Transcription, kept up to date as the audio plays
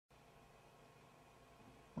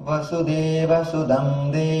वसुदेवसुदं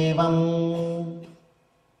देवं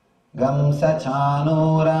कंसचाणूरमर्दनम्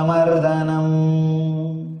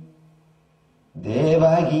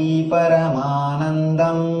देवकी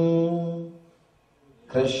परमानन्दं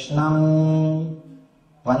कृष्णं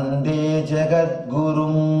वन्दे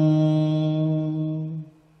जगद्गुरुम्।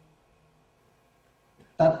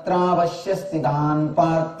 तत्रावश्य स्थितान्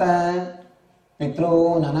पार्थ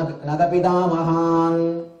पितॄन् नदपितामहान्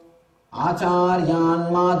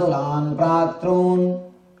आचार्यान् मातुलान् भ्रातॄन्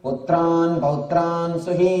पुत्रान् पौत्रान्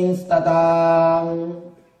सुहींस्तथा.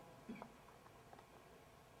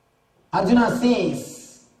 Arjuna sees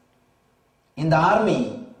in the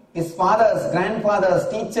army his fathers, grandfathers,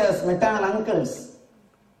 teachers, maternal uncles,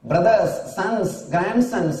 brothers, sons,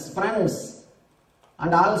 grandsons, friends,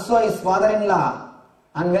 and also his father-in-law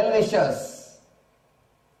and well-wishers.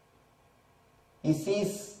 He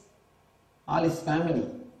sees all his family,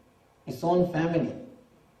 his own family,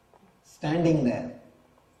 standing there.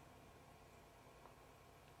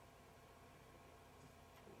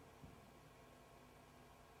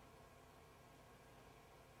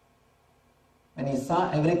 When he saw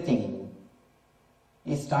everything,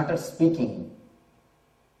 he started speaking.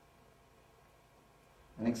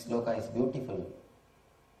 The next sloka is beautiful.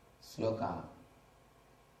 Sloka.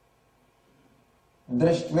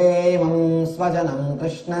 Drishtvevam svajanam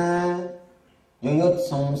Krishna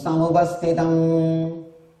yuyutsum samubhastitam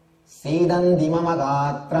sidanti mama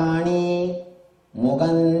gatrani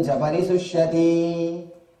muganja parisushyati.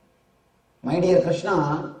 My dear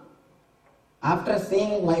Krishna, after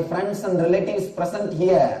seeing my friends and relatives present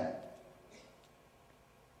here,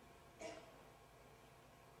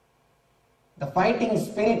 with the fighting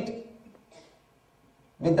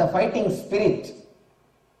spirit,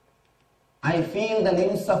 I feel the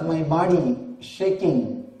limbs of my body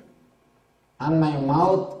shaking and my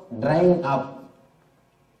mouth drying up.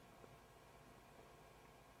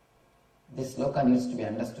 This sloka needs to be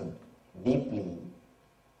understood deeply.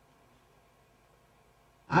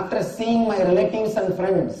 After seeing my relatives and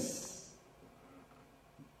friends,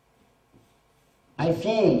 I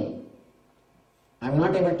feel I am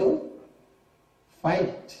not able to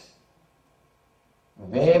fight.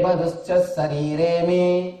 Vevaduscha sarire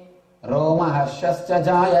me Roma harshascha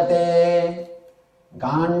jayate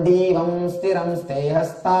Gandivam stiram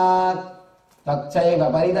stehastat Takchaiva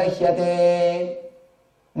paridahyate.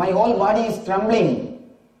 My whole body is trembling.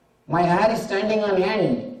 My hair is standing on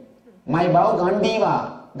end. My bow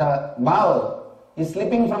Gandiva, the bow, is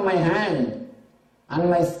slipping from my hand and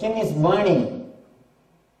my skin is burning.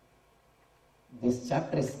 This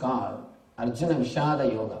chapter is called Arjuna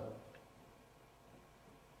Vishada Yoga.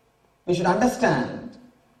 We should understand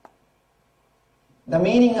the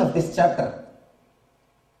meaning of this chapter.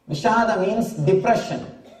 Vishada means depression.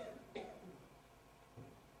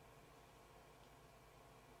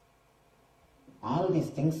 All these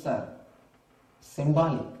things are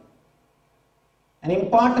symbolic. An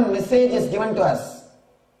important message is given to us.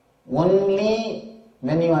 Only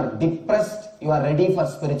when you are depressed, you are ready for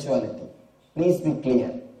spirituality. Please be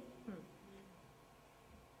clear.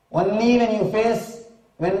 Only when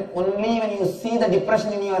you see the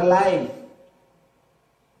depression in your life,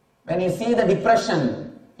 when you see the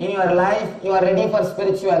depression in your life, you are ready for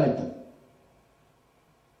spirituality.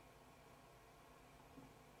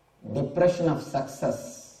 Depression of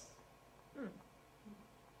success.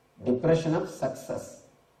 Depression of success.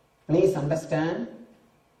 Please understand,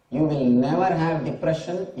 you will never have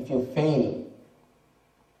depression if you fail.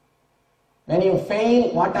 When you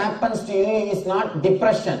fail, what happens to you is not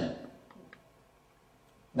depression.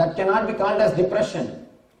 That cannot be called as depression.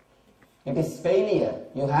 It is failure.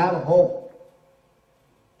 You have hope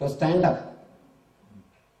to stand up.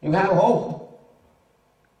 You have hope.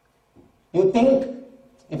 You think,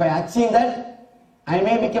 if I achieve that, I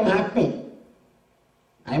may become happy.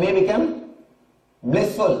 I may become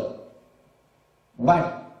blissful.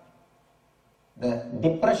 But the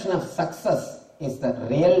depression of success is the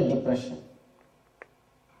real depression.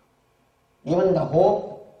 Even the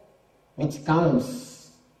hope which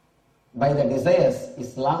comes by the desires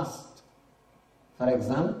is lost. For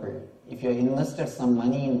example, if you have invested some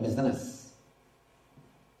money in business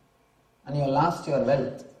and you lost your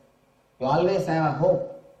wealth, you always have a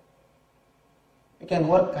hope. You can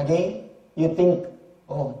work again. You think,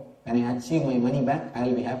 oh, when I achieve my money back, I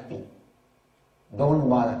will be happy. Don't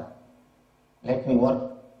bother. Let me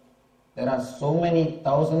work. There are so many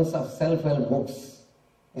thousands of self-help books.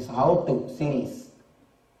 This how-to series.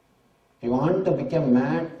 If you want to become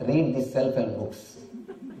mad, read these self-help books.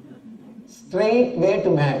 Straight way to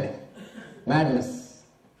madness.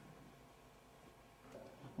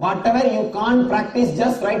 Whatever you can't practice,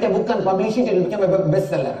 just write a book and publish it, it will become a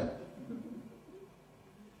bestseller.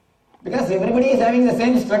 Because everybody is having the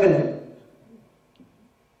same struggle.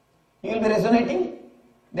 You will be resonating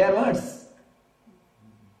their words.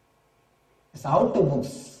 It's how-to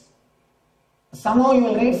books. Somehow you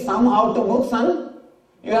will read some how-to books and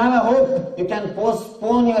you have a hope you can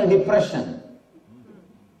postpone your depression.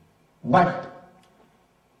 But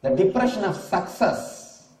the depression of success,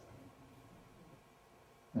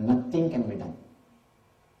 nothing can be done.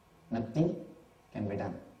 Nothing can be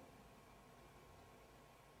done.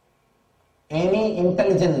 Any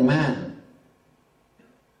intelligent man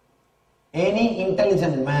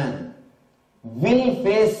will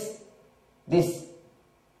face this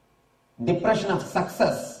depression of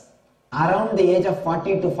success around the age of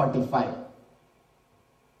 40 to 45.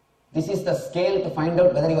 This is the scale to find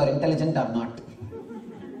out whether you are intelligent or not.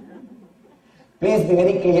 Please be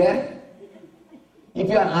very clear. If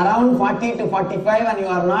you are around 40 to 45 and you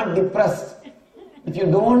are not depressed, if you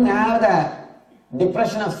don't have the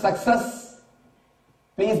depression of success,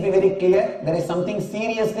 please be very clear, there is something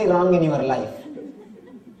seriously wrong in your life.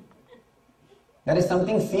 There is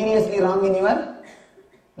something seriously wrong in your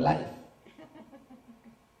life.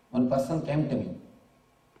 One person came to me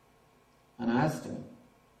and asked me,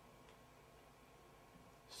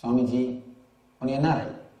 Swamiji, on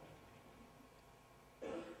NRI,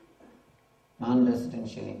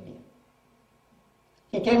 non-residential India.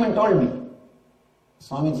 He came and told me,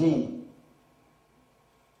 Swamiji,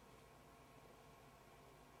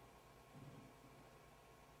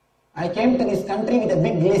 I came to this country with a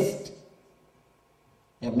big list,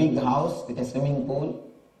 a big house with a swimming pool,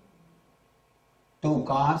 2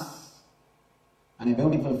 cars, and a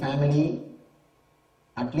beautiful family,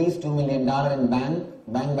 at least $2 million in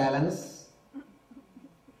bank balance,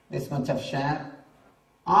 this much of share.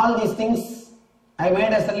 All these things I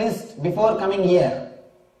made as a list before coming here.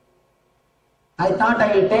 I thought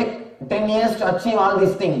I will take 10 years to achieve all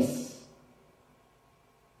these things.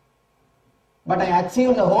 But I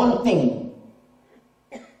achieved the whole thing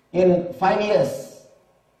in 5 years.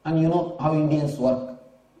 And you know how Indians work.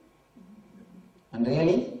 And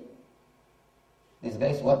really, these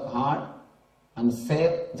guys work hard and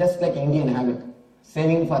save just like Indian habit,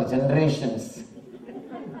 saving for generations.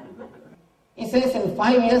 He says, in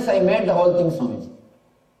 5 years I made the whole thing, Swamiji.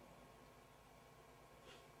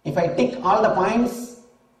 If I tick all the points,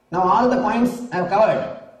 now all the points I have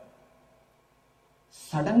covered.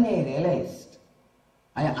 Suddenly I realized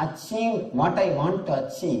I achieved what I want to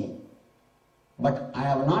achieve, but I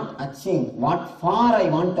have not achieved what far I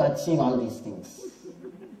want to achieve all these things.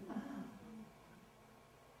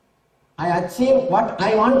 I achieved what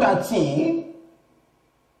I want to achieve,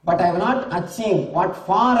 but I have not achieved what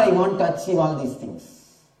far I want to achieve all these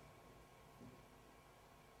things.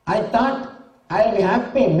 I thought I will be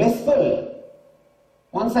happy, blissful,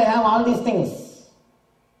 once I have all these things.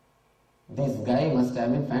 This guy must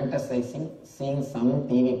have been fantasizing, seeing some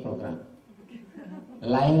TV program,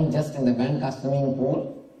 lying just in the bank swimming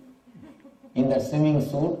pool, in that swimming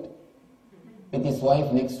suit, with his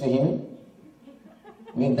wife next to him,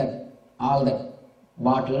 with all the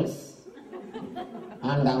bottles,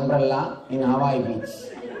 and the umbrella in Hawaii Beach.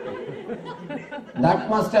 That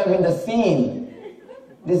must have been the scene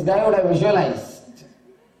this guy would have visualized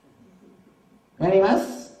when he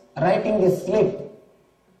was writing this slip.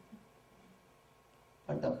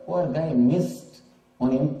 But the poor guy missed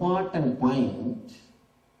one important point.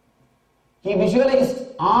 He visualized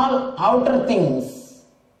all outer things,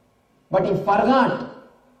 but he forgot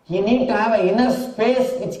he need to have an inner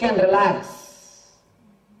space which can relax.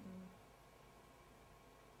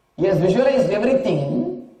 He has visualized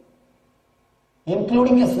everything,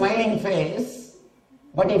 including a smiling face,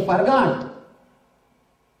 but he forgot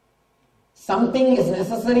something is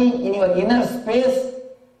necessary in your inner space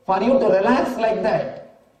for you to relax like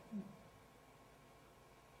that.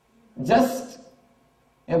 Just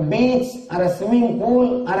a beach or a swimming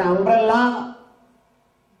pool or an umbrella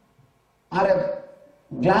or a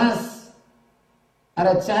glass or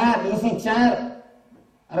a chair, easy chair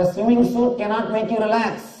or a swimming suit cannot make you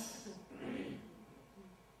relax.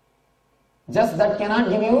 Just that cannot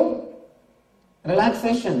give you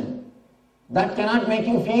relaxation. That cannot make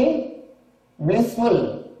you feel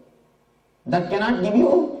blissful. That cannot give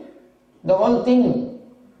you the whole thing.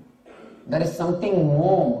 There is something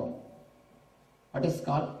more. What is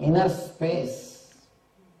called inner space.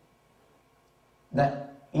 The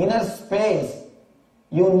inner space,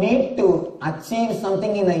 you need to achieve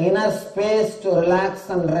something in the inner space to relax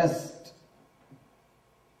and rest.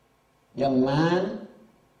 A man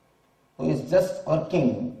who is just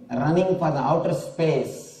working, running for the outer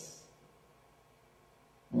space,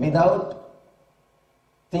 without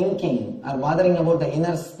thinking or bothering about the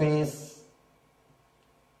inner space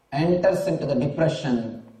enters into the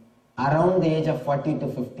depression around the age of 40 to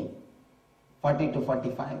 50, 40 to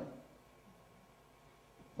 45.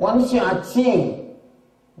 Once you achieve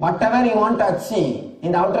whatever you want to achieve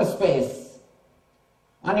in the outer space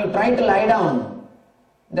and you try to lie down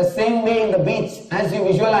the same way in the beach as you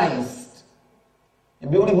visualized, a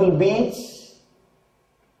beautiful beach,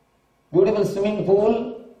 beautiful swimming pool,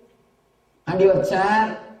 and your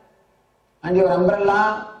chair, and your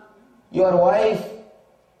umbrella, your wife,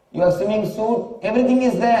 your swimming suit, everything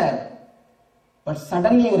is there. But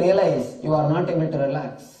suddenly you realize you are not able to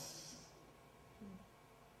relax.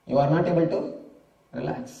 You are not able to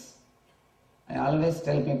relax. I always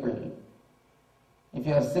tell people, if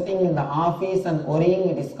you are sitting in the office and worrying,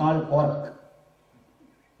 it is called work.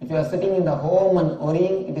 If you are sitting in the home and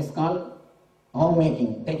worrying, it is called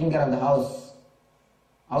homemaking, taking care of the house,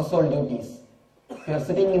 household duties. If you are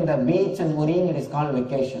sitting in the beach and worrying, it is called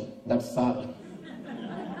vacation. That's all.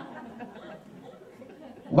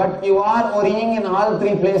 But you are worrying in all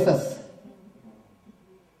three places.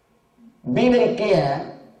 Be very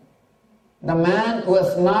clear, the man who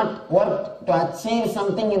has not worked to achieve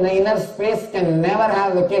something in the inner space can never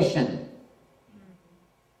have vacation.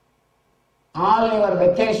 All your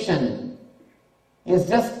vacation is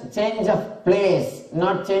just change of place,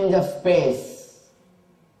 not change of space.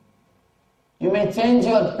 You may change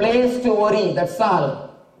your place to worry, that's all.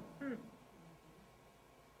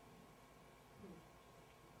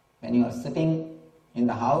 When you are sitting in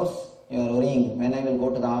the house, you are worrying, when I will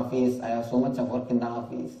go to the office, I have so much of work in the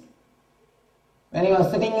office. When you are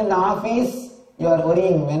sitting in the office, you are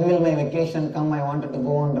worrying, when will my vacation come, I wanted to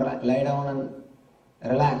go and lie down and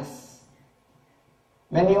relax.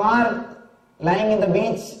 When you are lying in the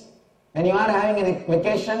beach, when you are having a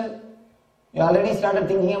vacation, you already started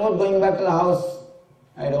thinking about going back to the house.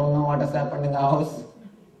 I don't know what has happened in the house.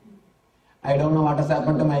 I don't know what has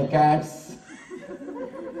happened to my cats.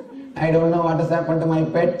 I don't know what has happened to my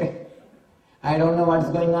pet. I don't know what's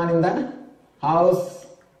going on in the house.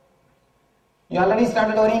 You already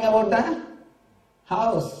started worrying about the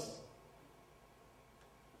house.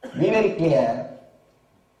 Be very clear.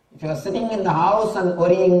 If you are sitting in the house and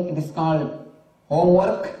worrying, it is called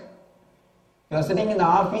homework. If you are sitting in the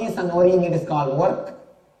office and worrying, it is called work.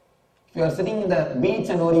 If you are sitting in the beach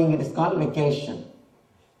and worrying, it is called vacation.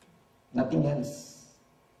 Nothing else.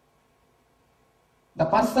 The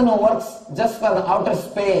person who works just for the outer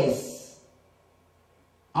space,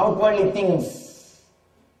 outwardly things,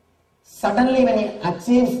 suddenly when he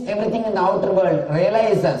achieves everything in the outer world,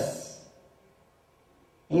 realizes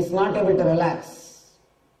he is not able to relax.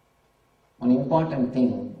 One important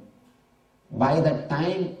thing, by the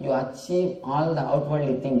time you achieve all the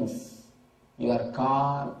outwardly things, your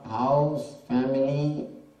car, house, family,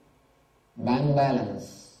 bank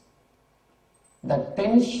balance, the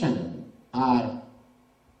tension or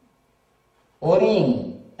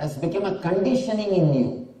worrying has become a conditioning in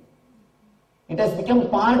you. It has become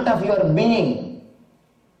part of your being.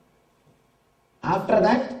 After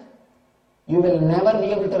that, you will never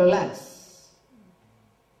be able to relax.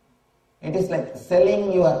 It is like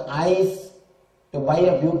selling your eyes to buy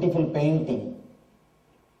a beautiful painting.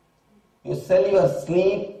 You sell your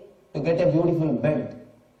sleep to get a beautiful bed.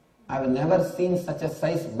 I have never seen such a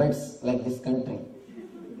size beds like this country.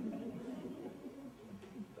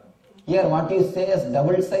 Here what you say as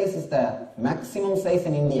double size is the maximum size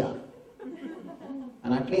in India.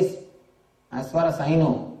 And at least as far as I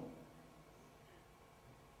know,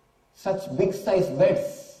 such big size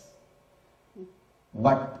beds,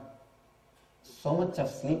 but so much of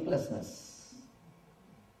sleeplessness,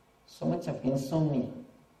 so much of insomnia.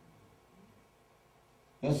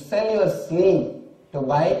 You sell your sleep to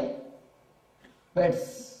buy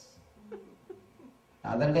beds. The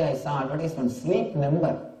other day I saw advertisement, sleep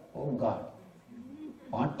number. Oh God,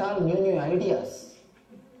 what all new ideas.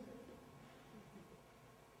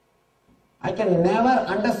 I can never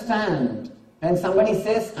understand when somebody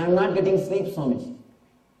says, I am not getting sleep, Swamiji.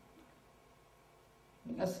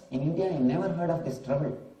 Because in India I never heard of this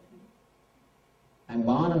trouble. I am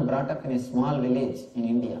born and brought up in a small village in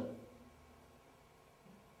India.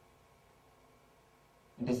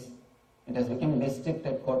 It has become district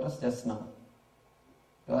headquarters just now.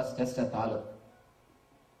 It was just a taluk.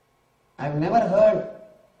 I have never heard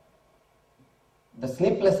the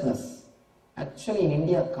sleeplessness. Actually in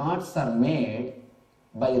India carts are made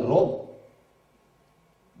by rope,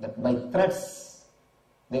 that by threads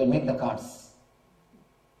they will make the carts.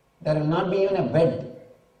 There will not be even a bed,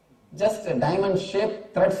 just a diamond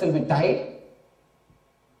shaped threads will be tied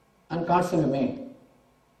and carts will be made.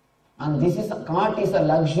 And cot is a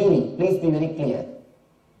luxury. Please be very clear.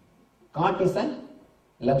 Cot is a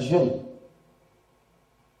luxury.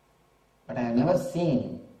 But I have never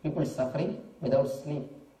seen people suffering without sleep.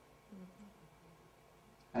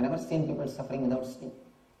 I have never seen people suffering without sleep.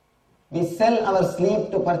 We sell our sleep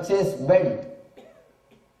to purchase bed.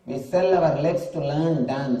 We sell our legs to learn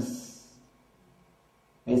dance.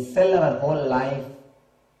 We sell our whole life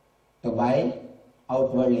to buy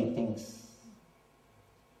outwardly things.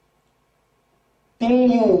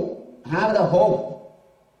 Till you have the hope,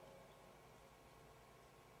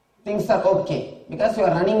 things are okay because you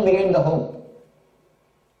are running behind the hope.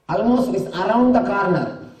 Almost it is around the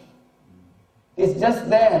corner. It's just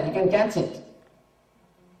there, you can catch it.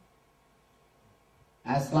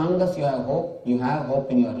 As long as you have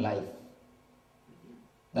hope in your life.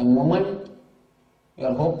 The moment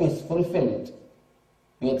your hope is fulfilled,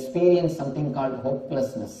 you experience something called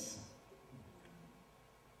hopelessness.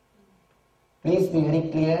 Please be very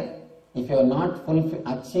clear, if you have not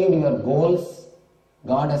achieved your goals,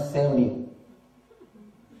 God has saved you.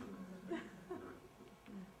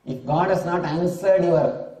 If God has not answered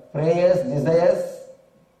your prayers, desires,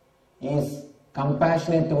 He is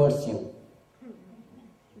compassionate towards you.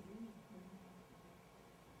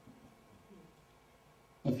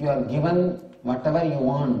 If you are given whatever you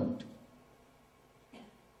want,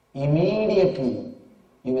 immediately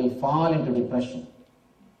you will fall into depression.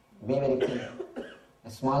 Be very clear.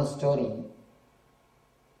 A small story.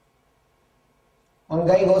 One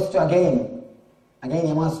guy goes to again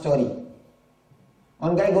Yama's story.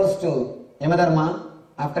 One guy goes to Yamadharma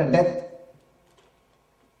after death.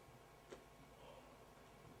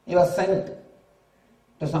 He was sent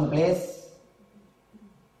to some place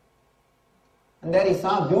and there he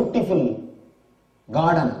saw a beautiful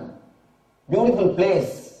garden, beautiful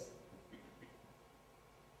place.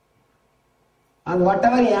 And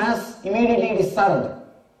whatever he asks, immediately it is served.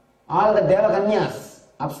 All the Devakanyas,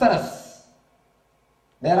 Apsaras,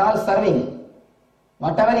 they are all serving.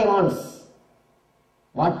 Whatever he wants,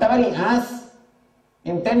 whatever he asks,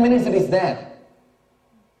 in 10 minutes it is there.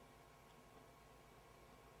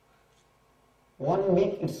 1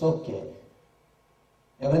 week it's okay.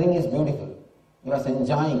 Everything is beautiful. He was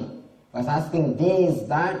enjoying. He was asking these,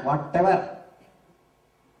 that, whatever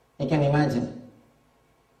he can imagine.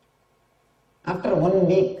 After 1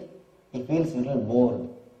 week, he feels a little bored.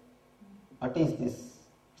 What is this?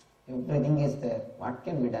 Everything is there. What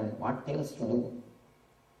can be done? What else to do?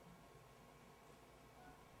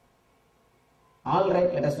 All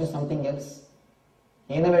right, let us do something else.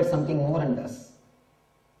 Innovate something more and does.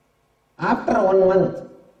 After 1 month,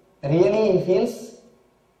 really he feels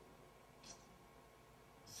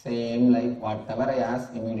same like whatever I ask,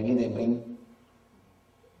 immediately they bring.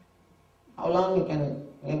 How long you can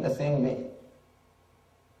live the same way?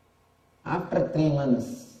 After 3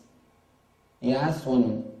 months, he asked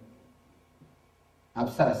one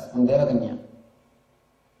Apsaras, one Devakanya,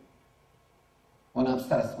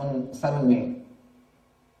 one servant maid,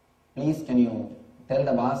 please can you tell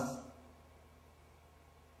the boss,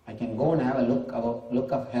 I can go and have a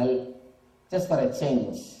look of hell just for a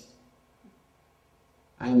change.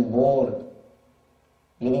 I am bored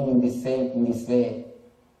living in this way.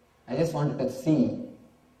 I just wanted to see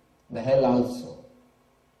the hell also.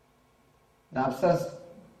 The Apsaras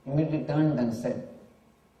immediately turned and said,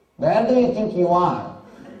 where do you think you are?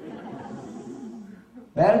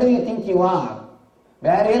 Where do you think you are?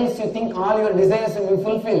 Where else you think all your desires will be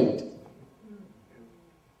fulfilled?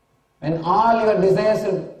 When all your desires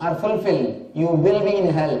are fulfilled, you will be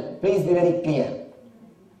in hell. Please be very clear.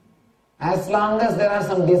 As long as there are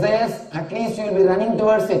some desires, at least you will be running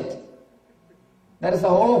towards it. There is a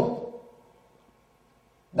hope.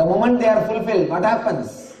 The moment they are fulfilled, what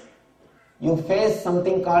happens? You face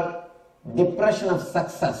something called depression of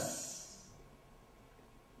success.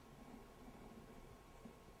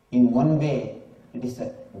 In one way, it is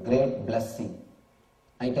a great blessing.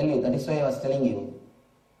 I tell you, that is why I was telling you.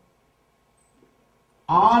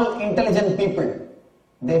 All intelligent people,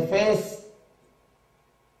 they face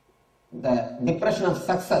the depression of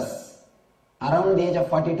success around the age of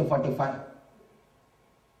 40 to 45.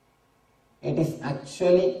 It is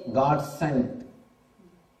actually God sent.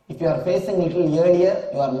 If you are facing a little earlier,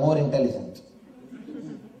 you are more intelligent.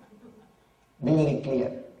 Be very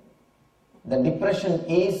clear. The depression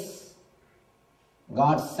is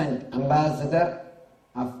God sent ambassador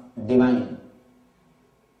of divine.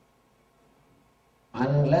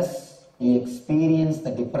 Unless you experience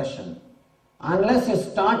the depression, unless you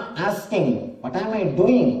start asking, what am I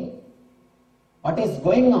doing? What is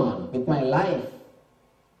going on with my life?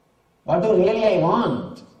 What do really I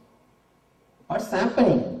want? What's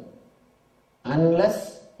happening?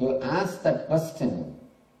 Unless you ask that question,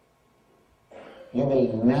 you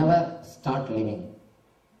will never start living.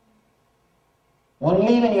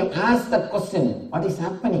 Only when you ask that question, what is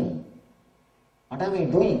happening? What am I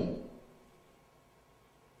doing?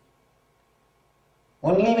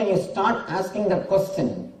 Only when you start asking that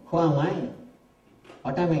question, who am I?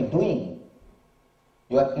 What am I doing?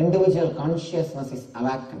 Your individual consciousness is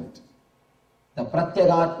awakened. The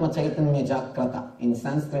Pratyagatma Chaitanya Jagrata. In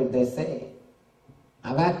Sanskrit they say,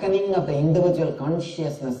 awakening of the individual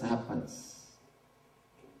consciousness happens.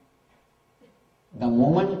 The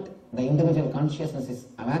moment the individual consciousness is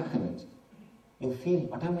awakened, you feel,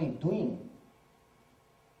 what am I doing?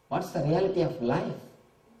 What's the reality of life?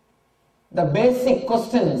 The basic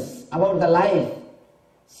questions about the life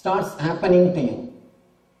starts happening to you.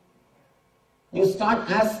 You start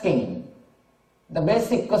asking the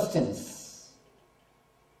basic questions.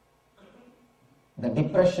 The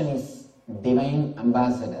depression is divine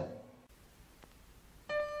ambassador.